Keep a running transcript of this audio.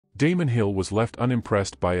Damon Hill was left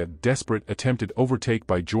unimpressed by a desperate attempted overtake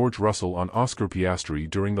by George Russell on Oscar Piastri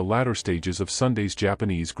during the latter stages of Sunday's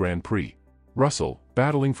Japanese Grand Prix. Russell,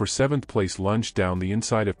 battling for 7th place, lunged down the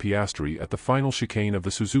inside of Piastri at the final chicane of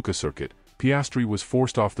the Suzuka circuit. Piastri was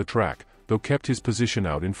forced off the track, though kept his position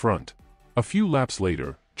out in front. A few laps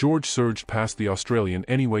later, George surged past the Australian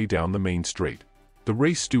anyway down the main straight. The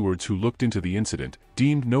race stewards who looked into the incident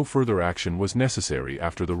deemed no further action was necessary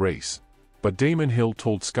after the race. But Damon Hill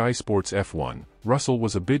told Sky Sports F1, Russell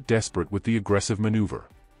was a bit desperate with the aggressive maneuver.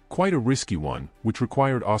 Quite a risky one, which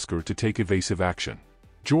required Oscar to take evasive action.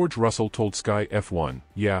 George Russell told Sky F1,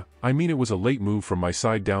 yeah, I mean it was a late move from my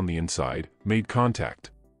side down the inside, made contact.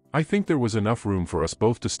 I think there was enough room for us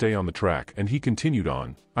both to stay on the track, and he continued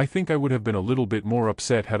on, I think I would have been a little bit more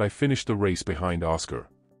upset had I finished the race behind Oscar.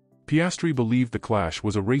 Piastri believed the clash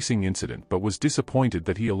was a racing incident but was disappointed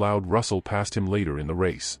that he allowed Russell past him later in the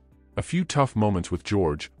race. A few tough moments with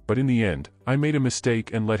George, but in the end, I made a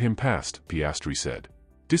mistake and let him past, Piastri said.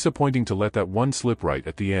 Disappointing to let that one slip right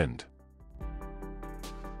at the end.